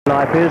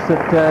Life is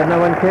that no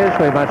one cares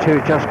very much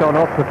who's just gone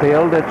off the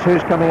field. It's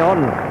who's coming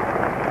on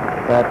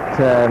that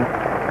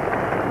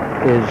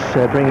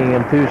is bringing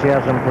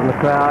enthusiasm from the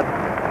crowd.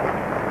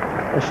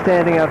 A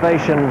standing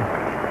ovation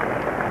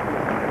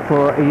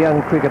for a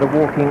young cricketer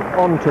walking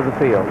onto the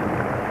field.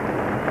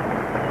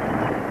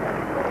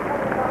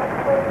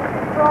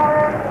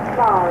 Brian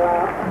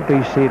Lara.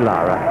 BC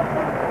Lara.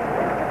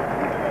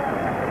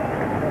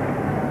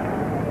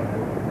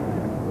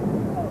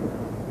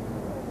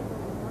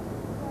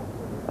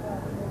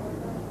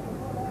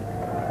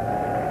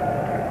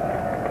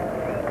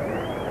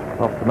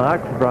 Off the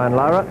mark for Brian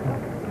Lara.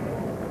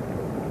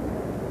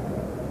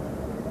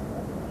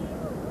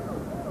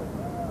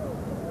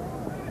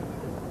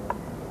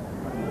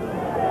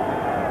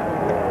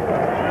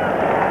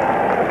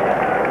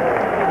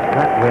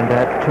 That went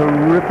at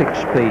terrific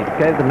speed.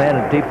 Gave the man,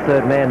 a deep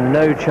third man,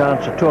 no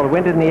chance at all. It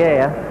went in the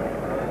air.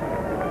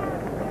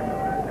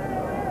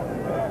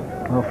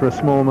 Well, for a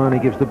small man, he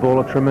gives the ball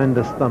a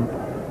tremendous thump.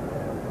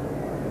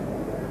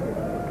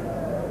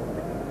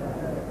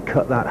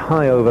 Cut that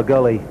high over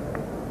gully.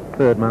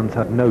 Third man's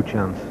had no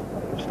chance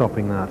of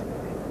stopping that.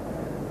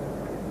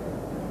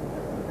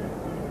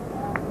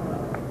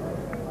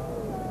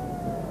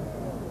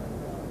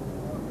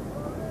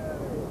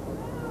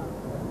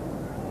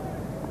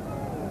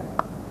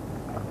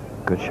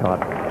 Good shot.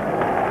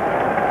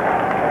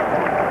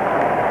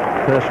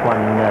 First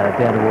one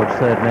down towards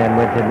third man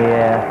went in the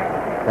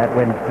air. That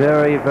went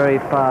very, very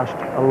fast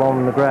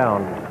along the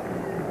ground.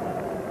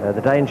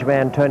 The danger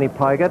man, Tony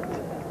Pygott,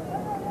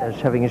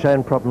 is having his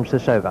own problems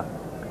this over.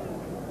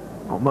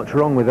 Not much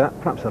wrong with that,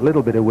 perhaps a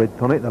little bit of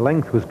width on it. The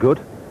length was good.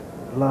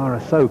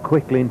 Lara so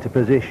quickly into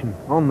position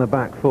on the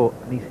back foot,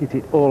 and he's hit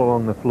it all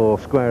along the floor,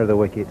 square of the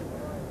wicket.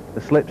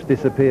 The slip's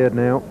disappeared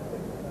now.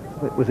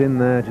 Slip was in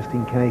there just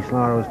in case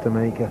Lara was to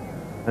make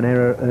an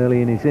error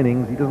early in his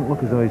innings. He doesn't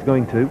look as though he's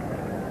going to.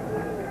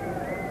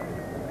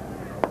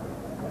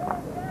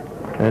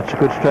 It's a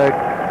good stroke.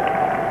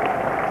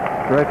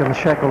 Broken the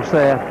shackles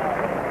there.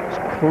 He's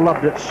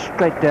clubbed it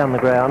straight down the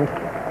ground.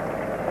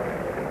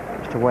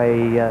 Just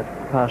away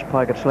past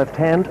Pygott's left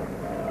hand.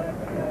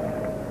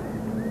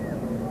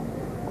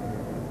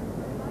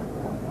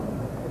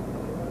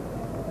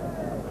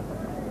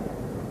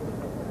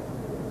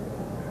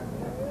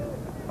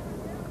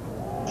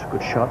 It's a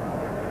good shot.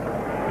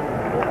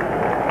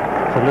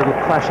 It's a little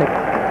classic.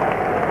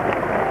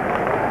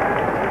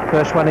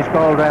 First one he's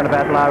bowled round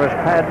about Lara's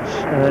pads,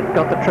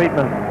 got the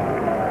treatment.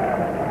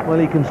 Well,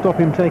 he can stop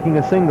him taking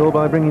a single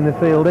by bringing the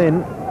field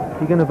in. If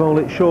you're going to bowl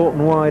it short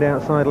and wide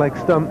outside leg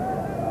stump,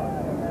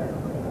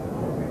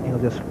 he'll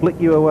just flick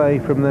you away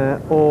from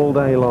there all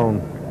day long.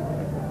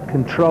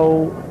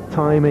 Control,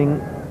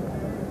 timing,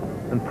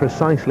 and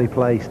precisely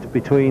placed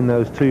between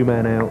those two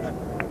men out.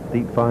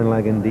 Deep fine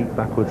leg and deep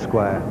backward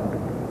square.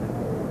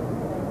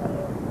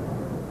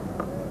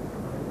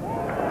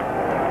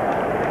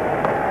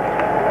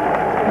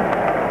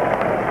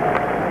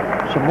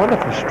 Some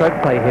wonderful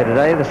stroke play here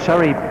today. The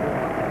Surrey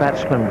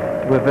batsmen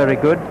were very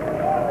good.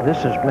 This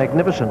is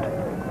magnificent.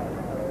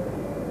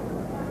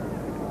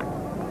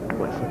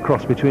 Well, it's a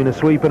cross between a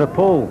sweep and a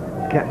pull.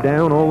 Kept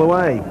down all the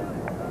way.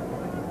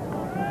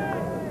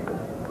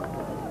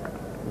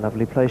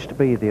 Lovely place to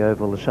be, the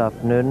Oval, this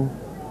afternoon.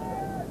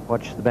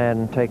 Watch the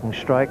man taking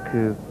strike,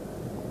 who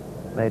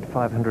made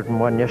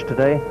 501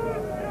 yesterday.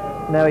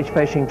 Now he's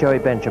facing Joey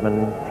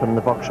Benjamin from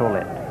the Vauxhall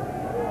end.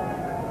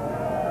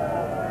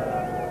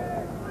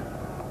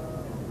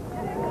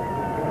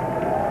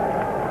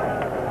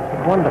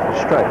 Wonderful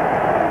stroke.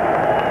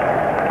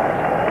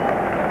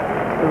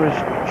 There was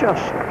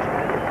just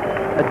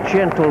a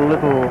gentle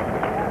little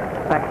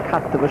back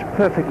cut that was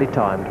perfectly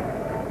timed.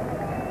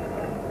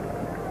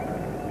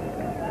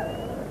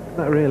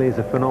 That really is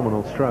a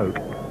phenomenal stroke.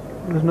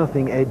 There's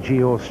nothing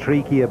edgy or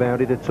streaky about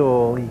it at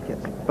all. He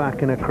gets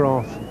back and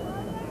across,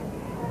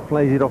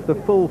 plays it off the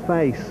full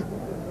face,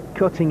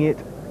 cutting it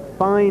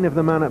fine of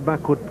the man at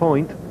backward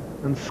point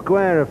and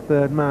square of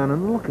third man,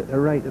 and look at the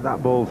rate that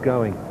that ball's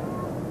going.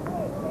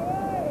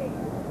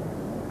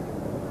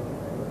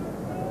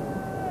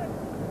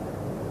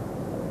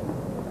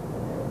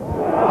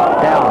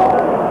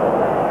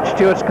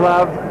 Stewart's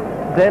glove,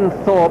 then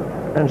Thorpe,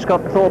 and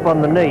Scott Thorpe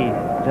on the knee,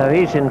 so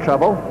he's in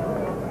trouble.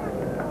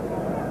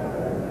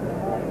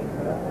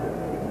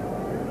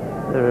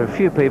 There are a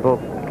few people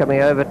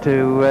coming over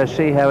to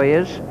see how he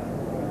is.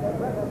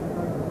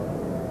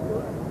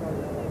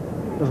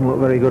 Doesn't look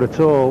very good at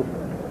all.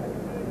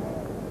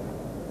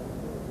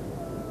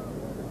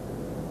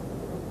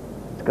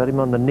 It's got him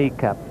on the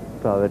kneecap,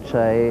 I would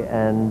say,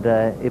 and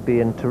he'd be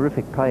in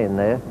terrific pain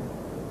there.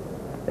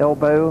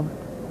 Elbow,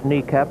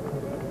 kneecap.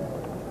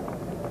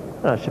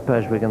 I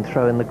suppose we can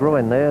throw in the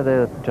groin there.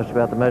 They're just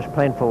about the most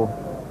painful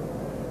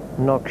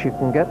knocks you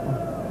can get.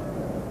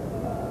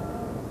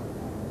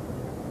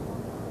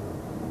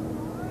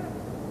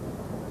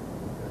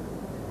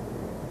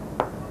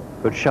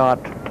 Good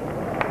shot.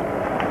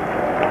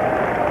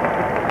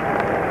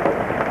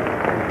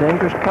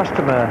 Dangerous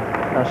customer,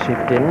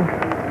 Asif Din.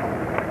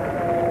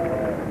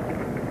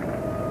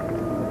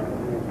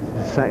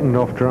 second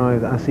off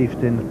drive that Asif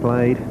Din's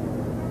played.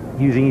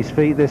 Using his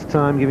feet this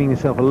time, giving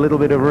himself a little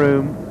bit of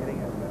room.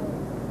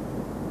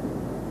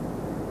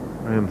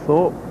 Graham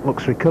Thorpe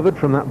looks recovered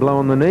from that blow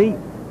on the knee.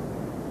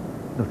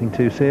 Nothing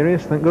too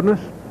serious, thank goodness.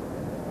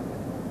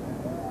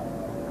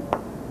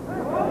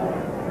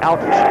 Out.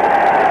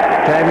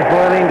 James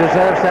Boyling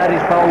deserves that.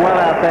 He's bowled well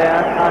out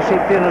there.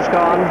 Asif Din has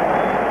gone.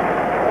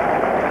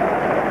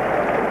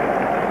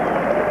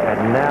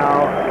 And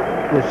now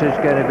this is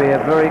going to be a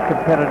very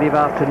competitive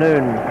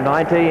afternoon.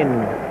 19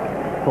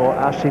 for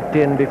Asif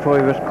Din before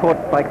he was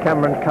caught by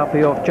Cameron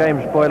Cuffey off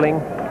James Boyling.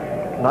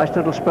 Nice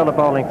little spell of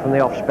bowling from the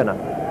off-spinner.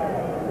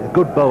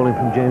 Good bowling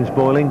from James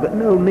Boyling, but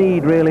no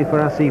need really for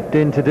Asif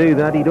Din to do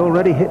that. He'd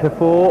already hit a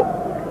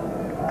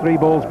 4 3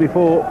 balls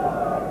before,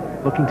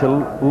 looking to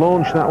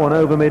launch that one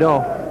over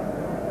mid-off.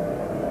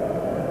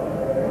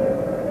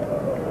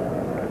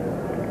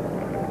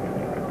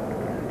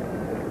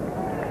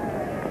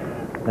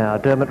 Now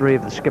Dermot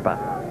Reeve, the skipper.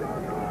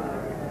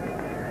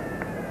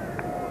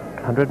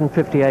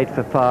 158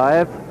 for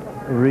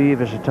 5.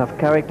 Reeve is a tough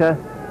character,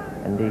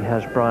 and he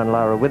has Brian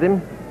Lara with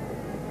him.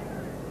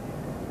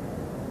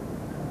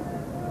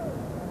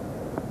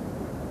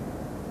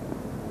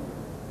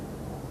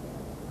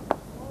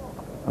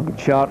 A good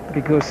shot,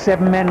 because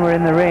 7 men were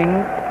in the ring,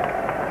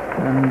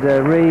 and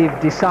Reeve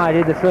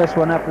decided the first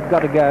one up had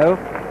got to go.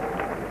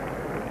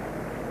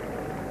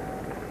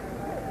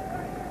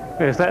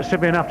 Yes, that should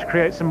be enough to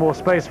create some more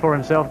space for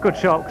himself. Good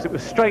shot, because it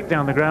was straight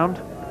down the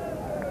ground.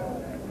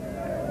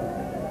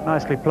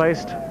 Nicely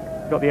placed.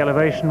 Got the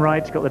elevation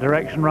right, got the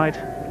direction right.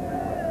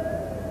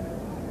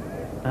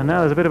 And now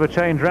there's a bit of a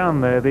change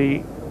round there.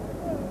 The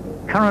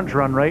current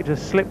run rate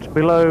has slipped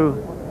below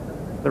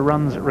the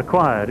runs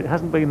required. It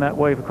hasn't been that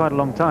way for quite a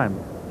long time.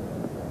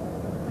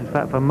 In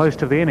fact, for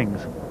most of the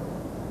innings.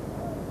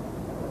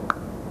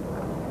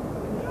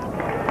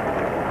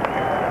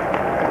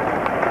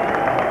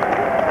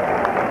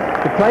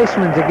 The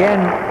placement again,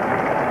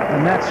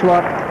 and that's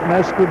what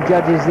most good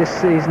judges this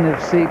season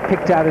have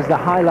picked out as the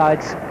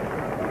highlights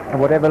of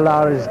whatever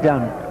Lara's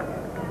done.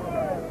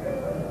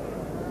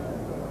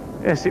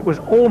 Yes, it was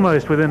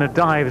almost within a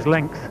dive's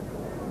length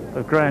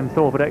of Graham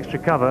Thorpe at extra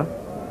cover.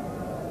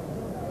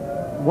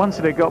 Once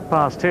it had got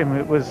past him,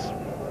 it was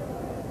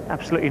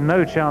absolutely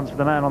no chance for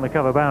the man on the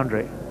cover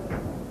boundary.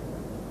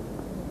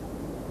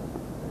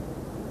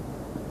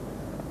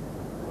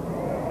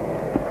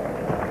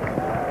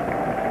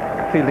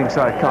 Fielding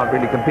side can't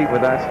really compete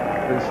with that.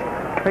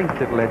 Those faint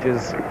little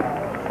edges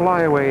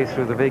fly away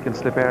through the vacant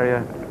slip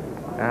area,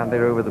 and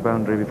they're over the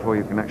boundary before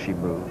you can actually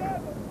move.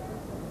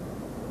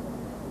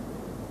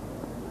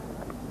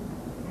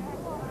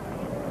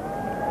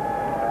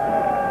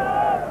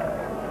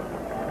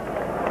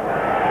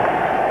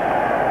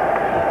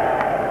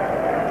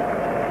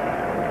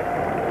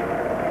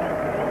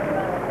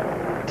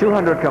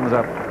 .200 comes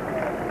up.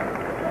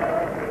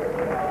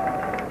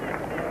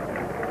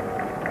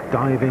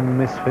 Diving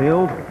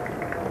misfield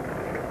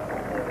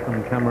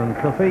from Cameron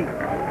Cuffey.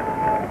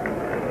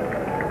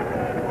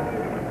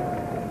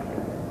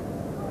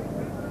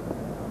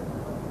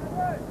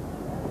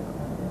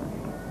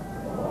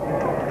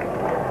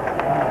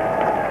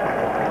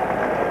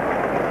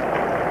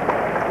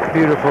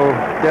 Beautiful,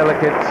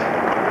 delicate,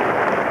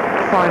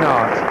 fine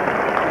art.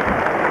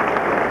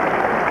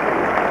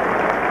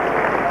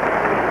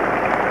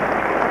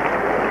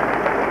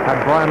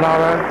 And Brian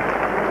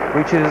Lara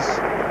reaches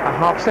a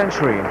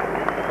half-century.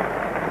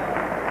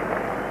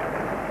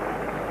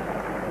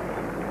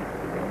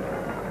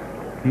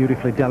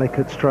 Beautifully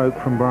delicate stroke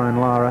from Brian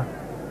Lara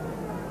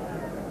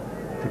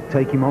to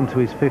take him on to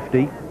his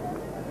 50.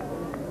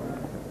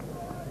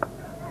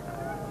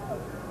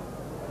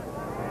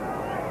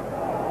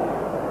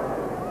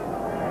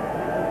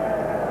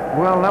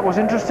 Well, that was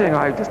interesting.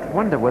 I just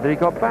wonder whether he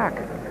got back.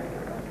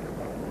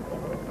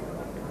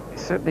 He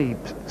certainly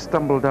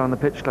stumbled down the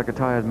pitch like a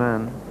tired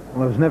man. Well,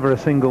 there was never a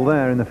single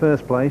there in the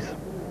first place.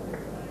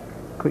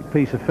 Quick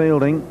piece of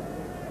fielding.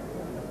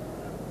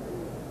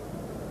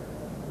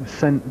 Was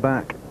sent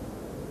back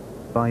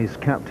by his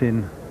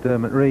captain,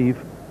 Dermot Reeve.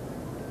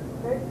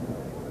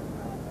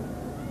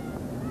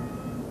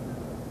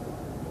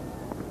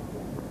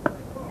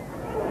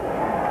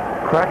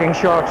 Cracking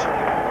shot.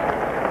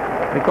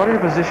 He got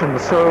into position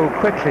so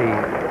quickly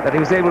that he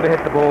was able to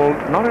hit the ball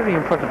not only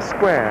in front of the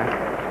square,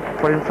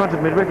 but in front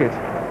of mid-wicket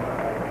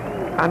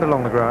and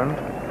along the ground.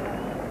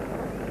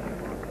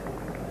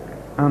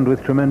 And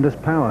with tremendous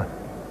power.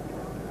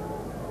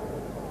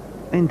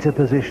 Into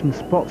position,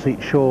 spots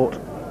it short.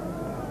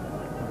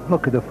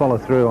 Look at the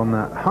follow-through on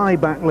that. High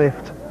back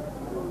lift,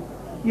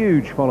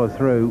 huge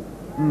follow-through,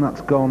 and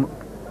that's gone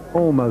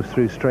almost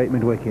through straight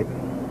mid-wicket.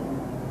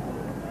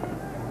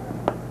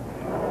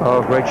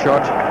 Oh, great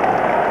shot.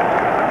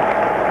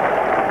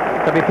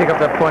 Let me pick up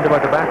that point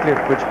about the back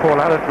lift which Paul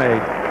Allott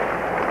made.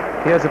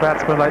 Here's a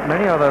batsman like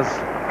many others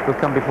who've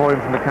come before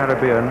him from the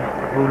Caribbean,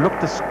 who look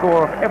to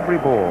score every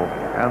ball,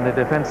 and the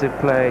defensive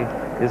play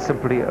is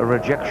simply a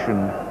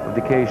rejection of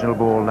the occasional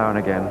ball now and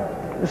again.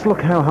 Just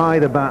look how high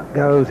the bat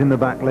goes in the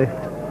back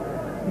lift.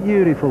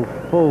 Beautiful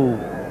full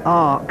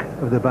arc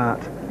of the bat,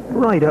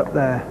 right up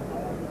there.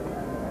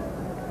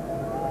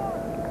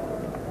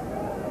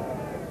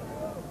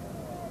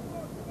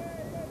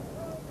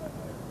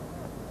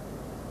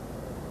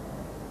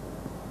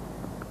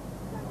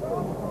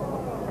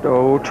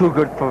 Oh, too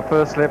good for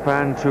first slip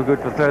and too good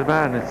for third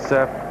man. It's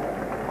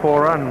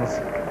 4 runs.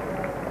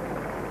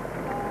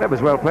 That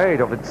was well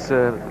played of its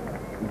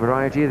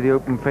variety, the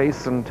open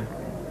face, and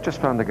just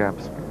found the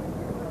gaps.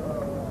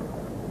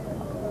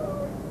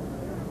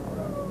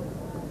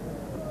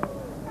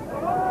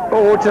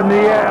 Oh, it's in the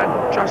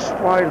air, just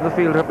wide of the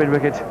field up in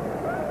wicket.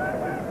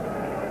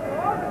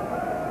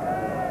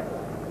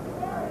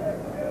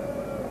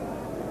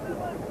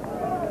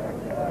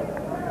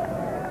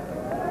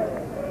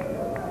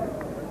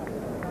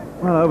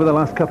 Well, over the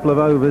last couple of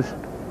overs,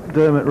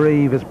 Dermot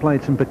Reeve has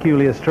played some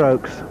peculiar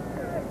strokes.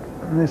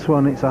 And this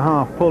one, it's a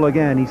half pull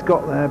again. He's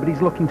got there, but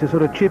he's looking to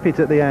sort of chip it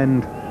at the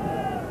end.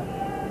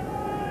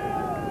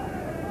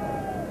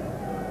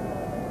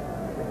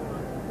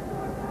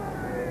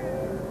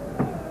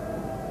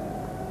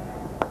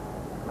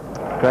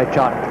 Great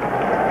shot.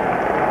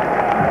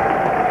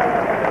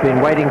 Been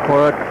waiting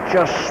for it,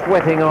 just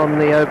sweating on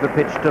the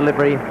over-pitch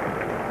delivery.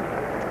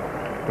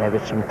 Gave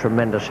it some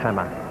tremendous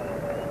hammer.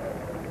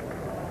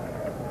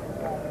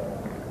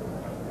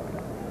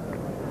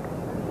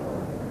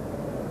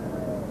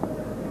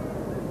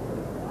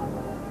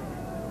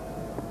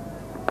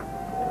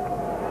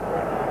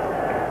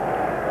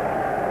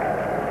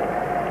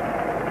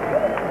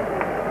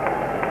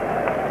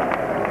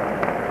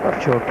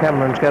 Not sure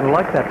Cameron's going to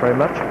like that very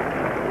much.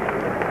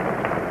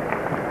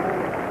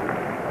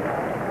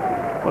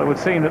 Well, it would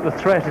seem that the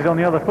threat is on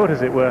the other foot,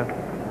 as it were.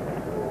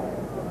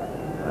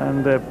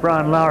 And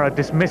Brian Lara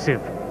dismissive.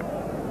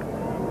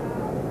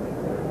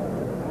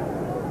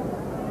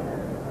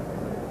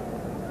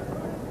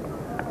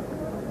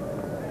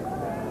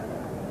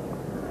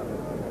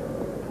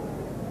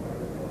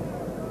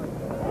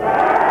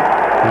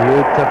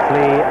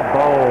 Beautifully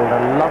bowled,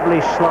 a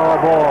lovely slower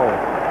ball.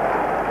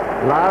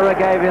 Lara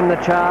gave in the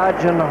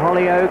charge and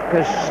Hollyoak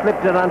has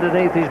slipped it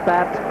underneath his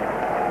bat.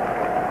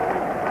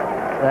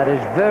 That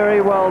is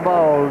very well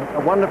bowled, a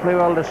wonderfully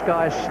well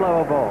disguised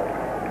slower ball.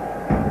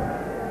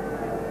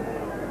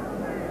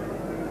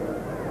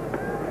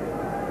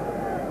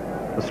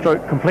 The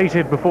stroke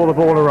completed before the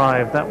ball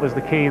arrived. That was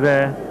the key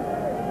there.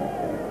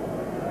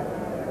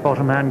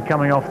 Bottom hand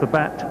coming off the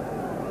bat.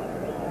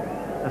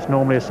 That's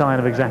normally a sign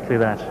of exactly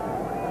that.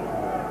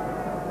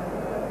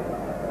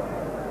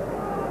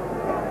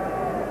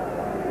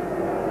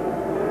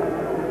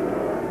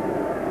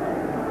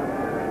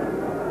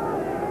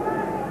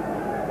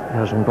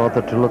 Hasn't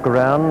bothered to look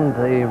around.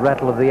 The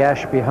rattle of the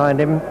ash behind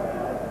him.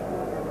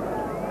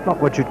 Not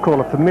what you'd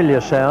call a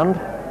familiar sound.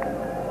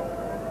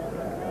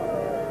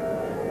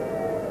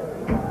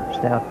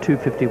 It's now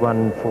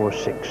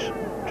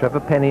 251.46. Trevor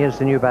Penny is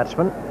the new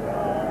batsman.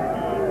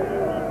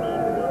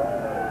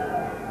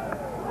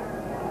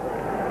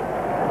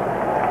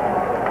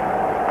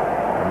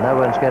 And no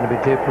one's going to be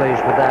too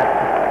pleased with that.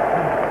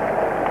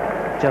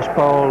 Just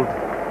bowled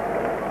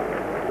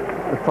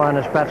the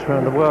finest batsman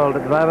in the world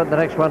at the moment. The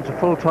next one's a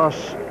full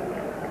toss,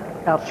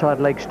 outside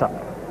leg stump.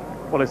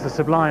 Well, it's the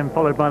sublime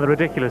followed by the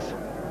ridiculous.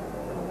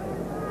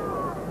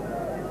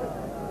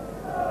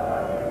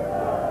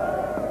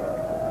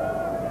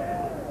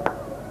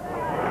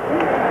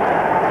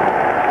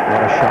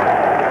 What a shot.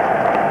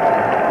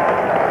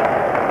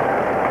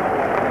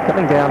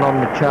 Coming down on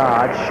the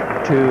charge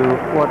to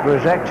what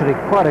was actually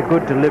quite a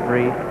good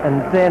delivery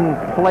and then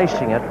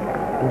placing it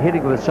and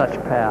hitting with such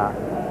power.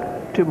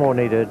 2 more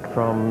needed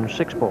from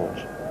 6 balls.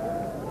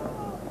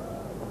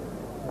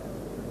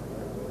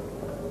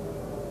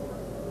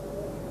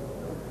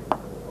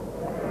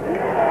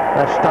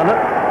 That's done it.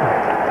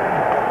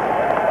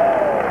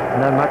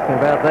 No mucking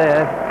about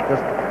there.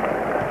 Just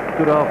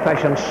good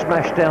old-fashioned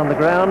smash down the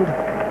ground.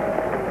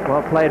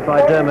 Well played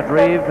by Dermot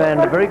Reeve, and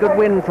a very good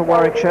win for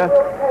Warwickshire.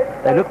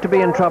 They looked to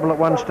be in trouble at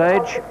one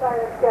stage,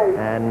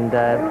 and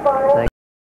they